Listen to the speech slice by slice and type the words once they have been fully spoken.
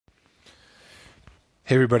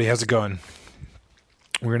Hey everybody, how's it going?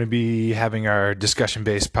 We're going to be having our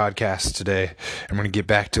discussion-based podcast today, and we're going to get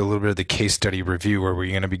back to a little bit of the case study review where we're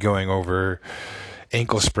going to be going over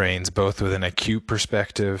ankle sprains, both with an acute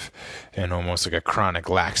perspective and almost like a chronic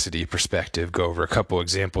laxity perspective, go over a couple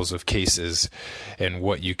examples of cases and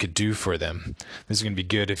what you could do for them. This is going to be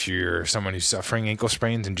good if you're someone who's suffering ankle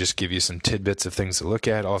sprains and just give you some tidbits of things to look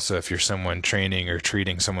at. Also, if you're someone training or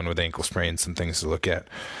treating someone with ankle sprains, some things to look at.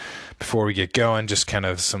 Before we get going, just kind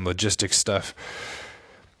of some logistics stuff.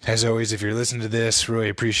 As always, if you're listening to this, really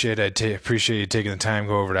appreciate it. Appreciate you taking the time,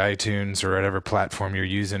 go over to iTunes or whatever platform you're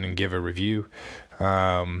using and give a review.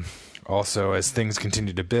 Also, as things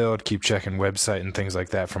continue to build, keep checking website and things like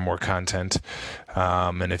that for more content.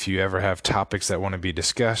 And if you ever have topics that want to be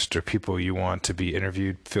discussed or people you want to be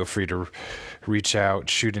interviewed, feel free to reach out,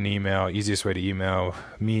 shoot an email. Easiest way to email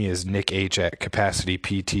me is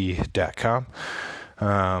nickh@capacitypt.com.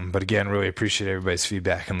 But again, really appreciate everybody's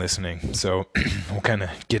feedback and listening. So we'll kind of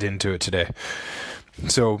get into it today.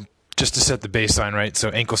 So just to set the baseline, right? So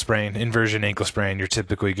ankle sprain, inversion ankle sprain, you're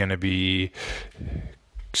typically going to be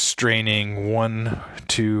straining 1,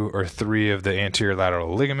 2, or 3 of the anterior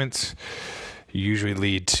lateral ligaments. You usually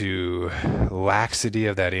lead to laxity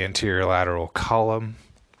of that anterior lateral column.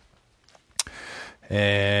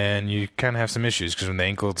 And you kind of have some issues because when the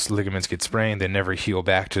ankle ligaments get sprained, they never heal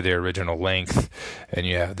back to their original length, and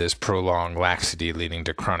you have this prolonged laxity leading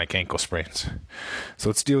to chronic ankle sprains. So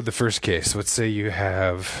let's deal with the first case. Let's say you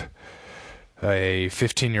have a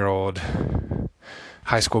 15-year-old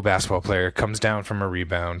high school basketball player comes down from a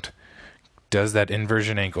rebound, does that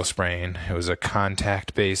inversion ankle sprain. It was a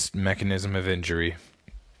contact-based mechanism of injury.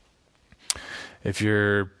 If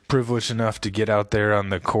you're privileged enough to get out there on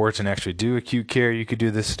the court and actually do acute care, you could do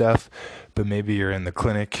this stuff, but maybe you're in the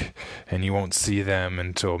clinic and you won't see them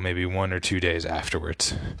until maybe 1 or 2 days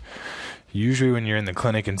afterwards. Usually when you're in the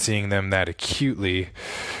clinic and seeing them that acutely,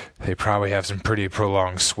 they probably have some pretty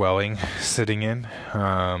prolonged swelling sitting in.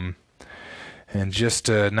 And just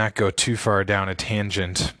to not go too far down a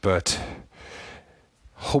tangent, but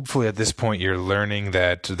hopefully at this point you're learning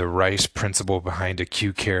that the Rice principle behind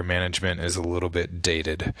acute care management is a little bit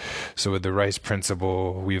dated. So with the Rice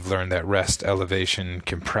principle, we've learned that rest, elevation,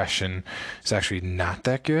 compression is actually not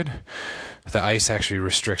that good. The ice actually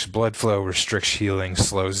restricts blood flow, restricts healing,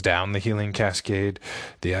 slows down the healing cascade.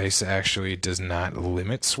 The ice actually does not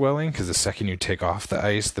limit swelling because the second you take off the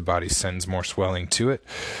ice, the body sends more swelling to it.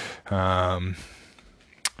 There's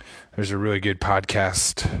a really good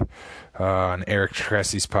podcast on Eric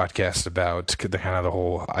Tressy's podcast about the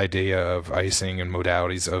whole idea of icing and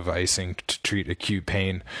modalities of icing to treat acute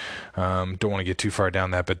pain. Don't want to get too far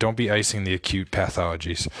down that, but don't be icing the acute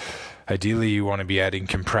pathologies. Ideally, you want to be adding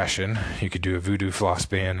compression. You could do a voodoo floss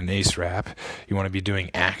band, an ace wrap. You want to be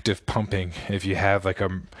doing active pumping. If you have like a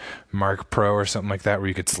Mark Pro or something like that where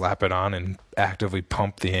you could slap it on and actively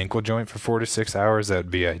pump the ankle joint for 4 to 6 hours, that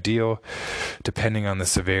would be ideal. Depending on the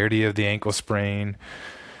severity of the ankle sprain,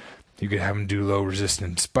 you could have them do low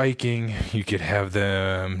resistance spiking. You could have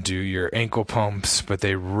them do your ankle pumps, but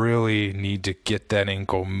they really need to get that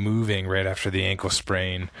ankle moving right after the ankle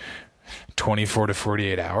sprain. 24 to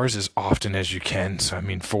 48 hours as often as you can. So,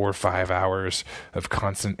 4 or 5 hours of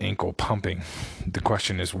constant ankle pumping. The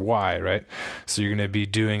question is why, right? So you're going to be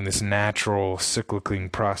doing this natural cycling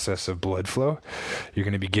process of blood flow. You're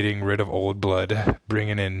going to be getting rid of old blood,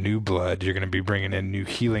 bringing in new blood. You're going to be bringing in new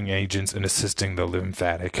healing agents and assisting the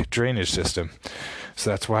lymphatic drainage system. So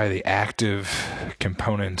that's why the active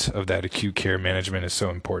component of that acute care management is so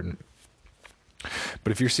important.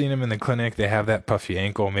 But if you're seeing them in the clinic, they have that puffy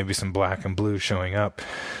ankle, maybe some black and blue showing up.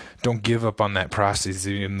 Don't give up on that process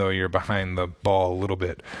even though you're behind the ball a little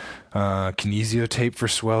bit. Kinesio tape for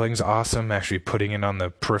swelling is awesome. Actually putting it on the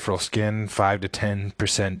peripheral skin, 5 to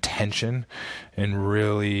 10% tension, and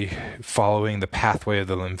really following the pathway of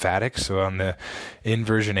the lymphatics. So on the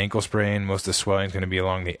inversion ankle sprain, most of the swelling is going to be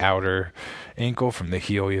along the outer ankle from the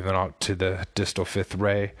heel even out to the distal fifth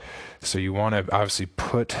ray. So you want to obviously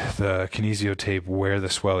put the kinesio tape where the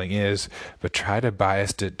swelling is, but try to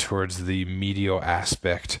bias it towards the medial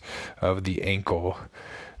aspect of the ankle,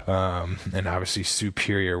 and obviously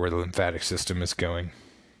superior where the lymphatic system is going.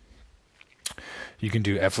 You can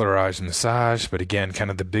do effleurage massage, but again,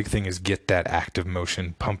 kind of the big thing is get that active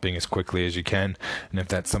motion pumping as quickly as you can. And if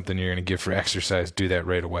that's something you're going to give for exercise, do that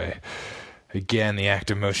right away. Again, the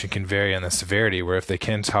active motion can vary on the severity, where if they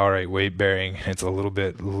can tolerate weight bearing, it's a little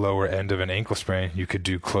bit lower end of an ankle sprain. You could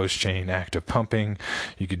do closed chain active pumping.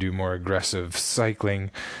 You could do more aggressive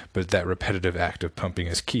cycling, but that repetitive active pumping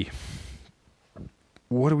is key.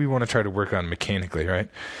 What do we want to try to work on mechanically, right?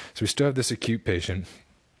 So we still have this acute patient.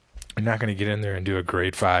 You're not going to get in there and do a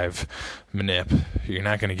grade 5 manip. You're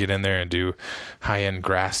not going to get in there and do high-end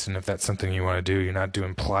Graston if that's something you want to do. You're not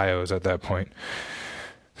doing plyos at that point.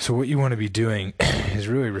 So what you want to be doing is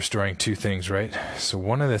really restoring two things, right? So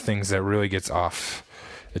one of the things that really gets off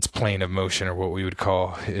its plane of motion, or what we would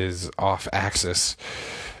call is off axis.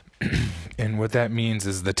 And what that means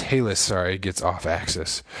is the talus, gets off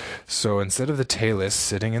axis. So instead of the talus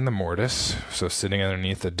sitting in the mortise, so sitting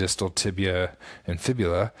underneath the distal tibia and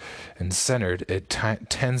fibula and centered, it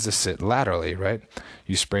tends to sit laterally, right?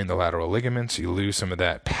 You sprain the lateral ligaments, you lose some of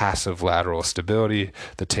that passive lateral stability.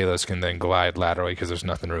 The talus can then glide laterally because there's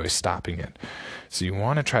nothing really stopping it. So you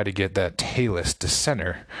want to try to get that talus to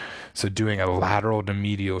center. So doing a lateral to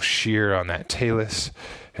medial shear on that talus.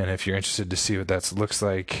 And if you're interested to see what that looks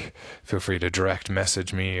like, feel free to direct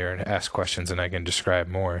message me or ask questions and I can describe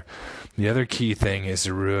more. The other key thing is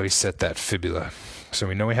to really set that fibula. So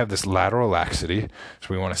we know we have this lateral laxity, so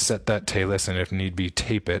we want to set that talus and if need be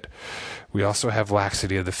tape it. We also have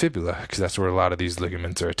laxity of the fibula because that's where a lot of these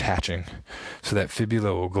ligaments are attaching. So that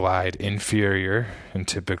fibula will glide inferior and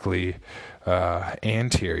typically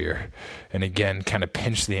anterior, and again kind of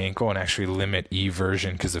pinch the ankle and actually limit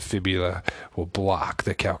eversion because the fibula will block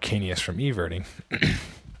the calcaneus from everting.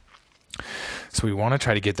 So we want to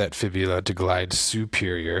try to get that fibula to glide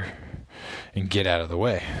superior and get out of the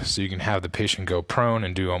way. So you can have the patient go prone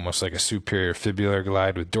and do almost like a superior fibular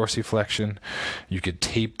glide with dorsiflexion. You could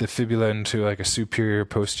tape the fibula into like a superior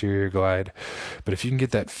posterior glide. But if you can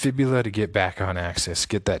get that fibula to get back on axis,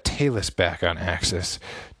 get that talus back on axis,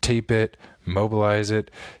 tape it, mobilize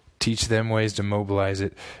it, teach them ways to mobilize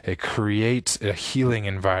it, it creates a healing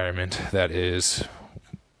environment that is,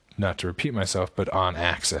 not to repeat myself, but on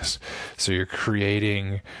axis. So you're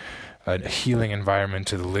creating a healing environment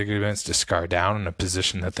to the ligaments to scar down in a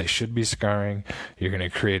position that they should be scarring. You're going to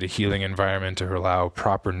create a healing environment to allow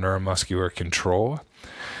proper neuromuscular control.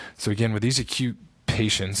 So again, with these acute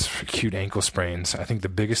patients, acute ankle sprains, I think the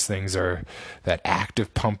biggest things are that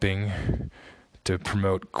active pumping to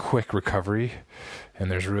promote quick recovery. And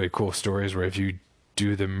there's really cool stories where if you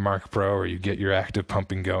do the Mark Pro or you get your active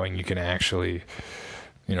pumping going, you can actually,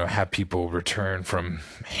 have people return from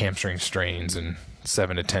hamstring strains in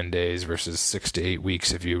 7 to 10 days versus 6 to 8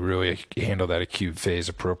 weeks if you really handle that acute phase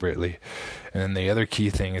appropriately. And then the other key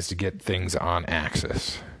thing is to get things on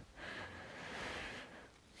axis.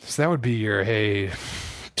 So that would be your,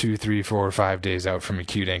 2, 3, 4, 5 days out from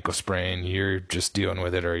acute ankle sprain. You're just dealing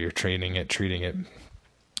with it or you're treating it.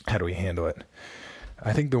 How do we handle it?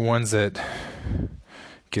 I think the ones that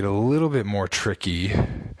get a little bit more tricky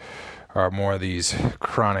are more of these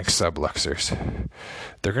chronic subluxers.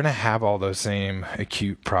 They're going to have all those same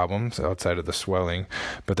acute problems outside of the swelling,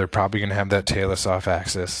 but they're probably going to have that talus off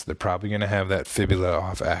axis. They're probably going to have that fibula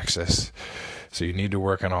off axis. So you need to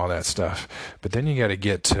work on all that stuff. But then you got to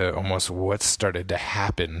get to almost what's started to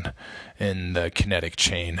happen in the kinetic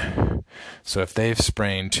chain. So if they've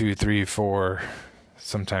sprained 2, 3, 4,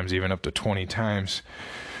 sometimes even up to 20 times,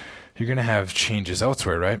 you're going to have changes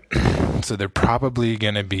elsewhere, right? So they're probably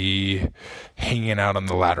going to be hanging out on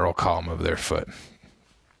the lateral column of their foot.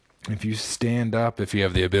 If you stand up, if you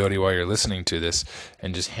have the ability while you're listening to this,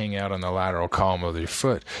 and just hang out on the lateral column of your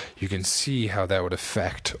foot, you can see how that would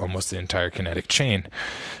affect almost the entire kinetic chain.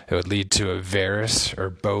 It would lead to a varus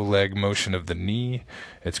or bow leg motion of the knee.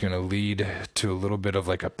 It's going to lead to a little bit of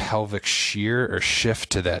like a pelvic shear or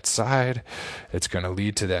shift to that side. It's going to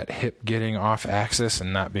lead to that hip getting off axis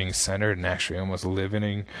and not being centered and actually almost living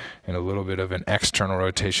in a little bit of an external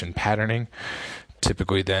rotation patterning,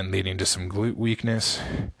 typically then leading to some glute weakness.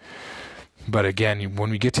 But again, when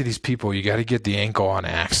we get to these people, you got to get the ankle on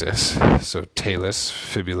axis. So talus,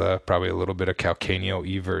 fibula, probably a little bit of calcaneal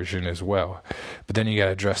eversion as well. But then you got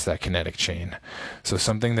to address that kinetic chain. So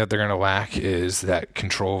something that they're going to lack is that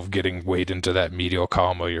control of getting weight into that medial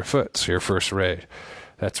column of your foot. So your first ray,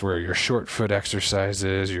 that's where your short foot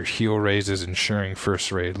exercises, your heel raises, ensuring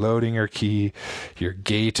first ray loading are key. Your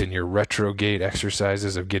gait and your retro gait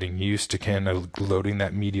exercises of getting used to kind of loading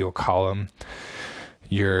that medial column.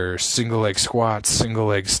 Your single leg squats, single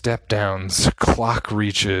leg step downs, clock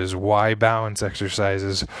reaches, Y balance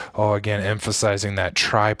exercises, all again emphasizing that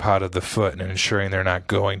tripod of the foot and ensuring they're not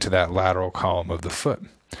going to that lateral column of the foot.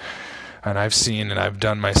 And I've seen and I've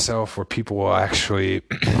done myself where people will actually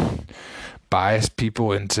bias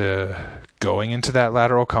people into going into that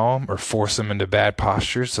lateral column or force them into bad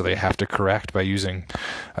postures, so they have to correct by using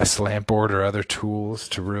a slant board or other tools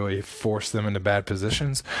to really force them into bad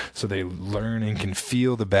positions so they learn and can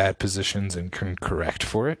feel the bad positions and can correct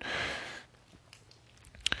for it.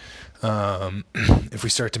 If we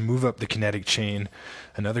start to move up the kinetic chain,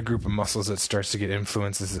 another group of muscles that starts to get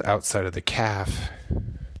influences outside of the calf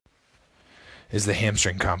is the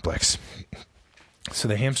hamstring complex. So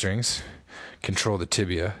the hamstrings control the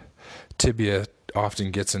tibia. Tibia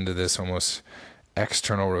often gets into this almost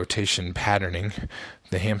external rotation patterning.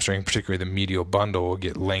 The hamstring, particularly the medial bundle, will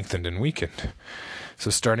get lengthened and weakened. So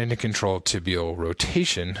starting to control tibial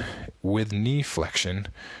rotation with knee flexion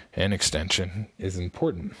and extension is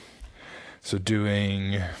important. So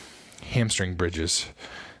doing hamstring bridges,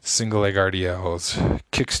 single leg RDLs,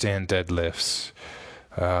 kickstand deadlifts,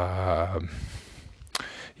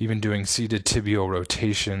 even doing seated tibial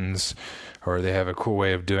rotations, or they have a cool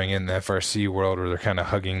way of doing it in the FRC world where they're kind of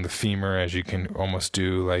hugging the femur, as you can almost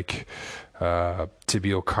do like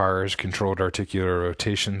tibial cars, controlled articular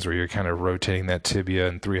rotations, where you're kind of rotating that tibia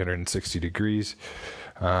in 360 degrees.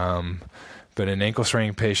 But in ankle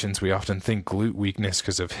sprain patients, we often think glute weakness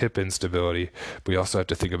because of hip instability, but we also have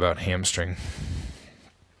to think about hamstring.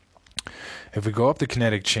 If we go up the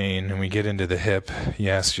kinetic chain and we get into the hip,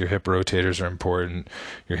 yes, your hip rotators are important,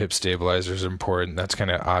 your hip stabilizers are important. That's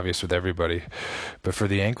kind of obvious with everybody. But for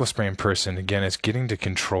the ankle sprain person, again, it's getting to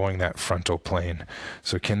controlling that frontal plane.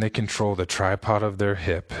 So can they control the tripod of their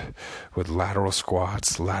hip with lateral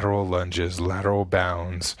squats, lateral lunges, lateral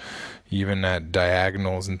bounds, even at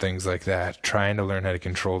diagonals and things like that, trying to learn how to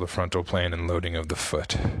control the frontal plane and loading of the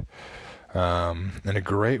foot. And a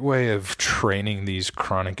great way of training these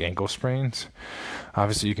chronic ankle sprains,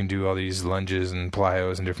 obviously you can do all these lunges and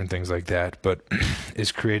plyos and different things like that, but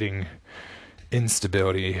is creating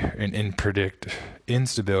instability and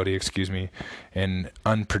in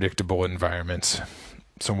unpredictable environments.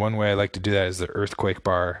 So one way I like to do that is the earthquake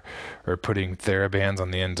bar, or putting TheraBands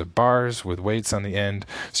on the ends of bars with weights on the end.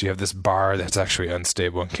 So you have this bar that's actually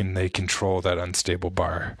unstable, and can they control that unstable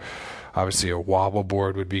bar? Obviously, a wobble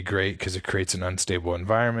board would be great because it creates an unstable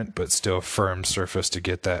environment, but still a firm surface to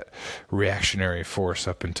get that reactionary force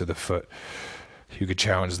up into the foot. You could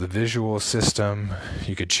challenge the visual system.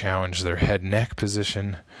 You could challenge their head-neck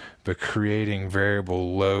position, but creating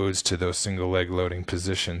variable loads to those single leg loading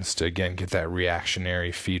positions to, again, get that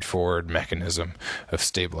reactionary feed-forward mechanism of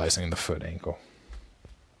stabilizing the foot ankle.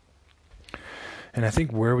 And I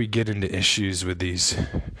think where we get into issues with these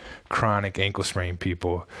chronic ankle sprain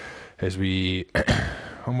people is we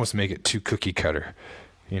almost make it too cookie cutter.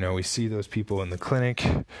 You know, we see those people in the clinic,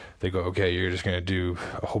 they go, okay, you're just going to do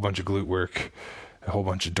a whole bunch of glute work, a whole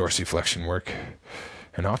bunch of dorsiflexion work.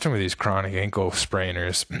 And often with these chronic ankle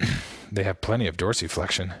sprainers, they have plenty of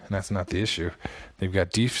dorsiflexion, and that's not the issue. They've got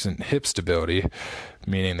decent hip stability,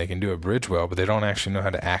 meaning they can do a bridge well, but they don't actually know how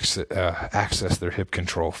to access their hip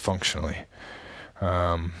control functionally.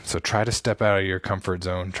 So try to step out of your comfort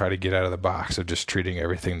zone, try to get out of the box of just treating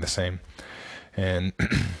everything the same, and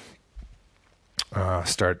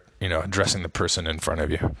start, addressing the person in front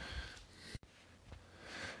of you.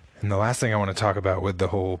 And the last thing I want to talk about with the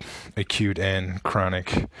whole acute and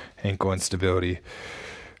chronic ankle instability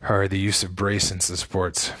are the use of brace in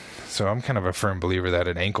sports. So I'm kind of a firm believer that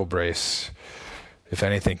an ankle brace, if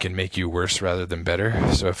anything, can make you worse rather than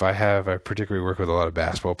better. So if I particularly work with a lot of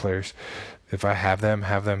basketball players, if I have them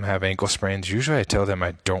have ankle sprains, usually I tell them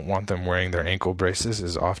I don't want them wearing their ankle braces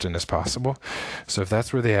as often as possible. So if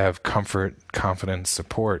that's where they have comfort, confidence,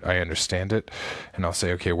 support, I understand it. And I'll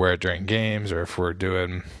say, okay, wear it during games, or if we're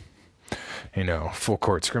doing, full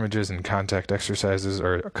court scrimmages and contact exercises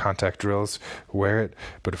or contact drills, wear it.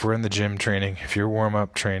 But if we're in the gym training, if you're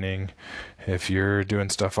warm-up training, if you're doing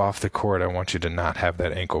stuff off the court, I want you to not have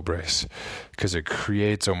that ankle brace, because it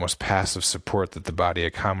creates almost passive support that the body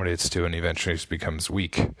accommodates to and eventually just becomes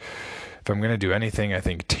weak. If I'm going to do anything, I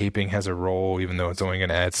think taping has a role, even though it's only going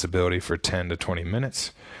to add stability for 10 to 20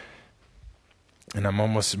 minutes. And I'm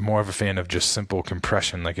almost more of a fan of just simple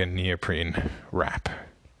compression, like a neoprene wrap.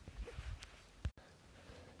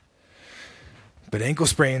 But ankle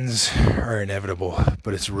sprains are inevitable,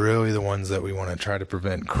 but it's really the ones that we want to try to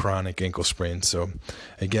prevent, chronic ankle sprains. So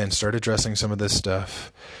again, start addressing some of this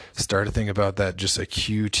stuff. Start to think about that just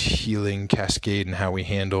acute healing cascade and how we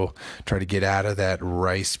handle, try to get out of that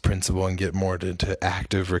RICE principle and get more to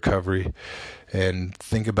active recovery. And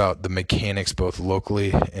think about the mechanics both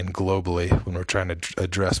locally and globally when we're trying to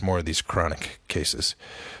address more of these chronic cases.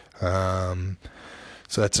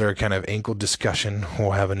 So that's our kind of ankle discussion.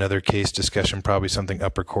 We'll have another case discussion, probably something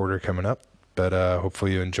upper quarter coming up. But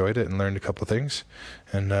hopefully you enjoyed it and learned a couple of things.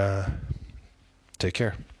 And take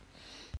care.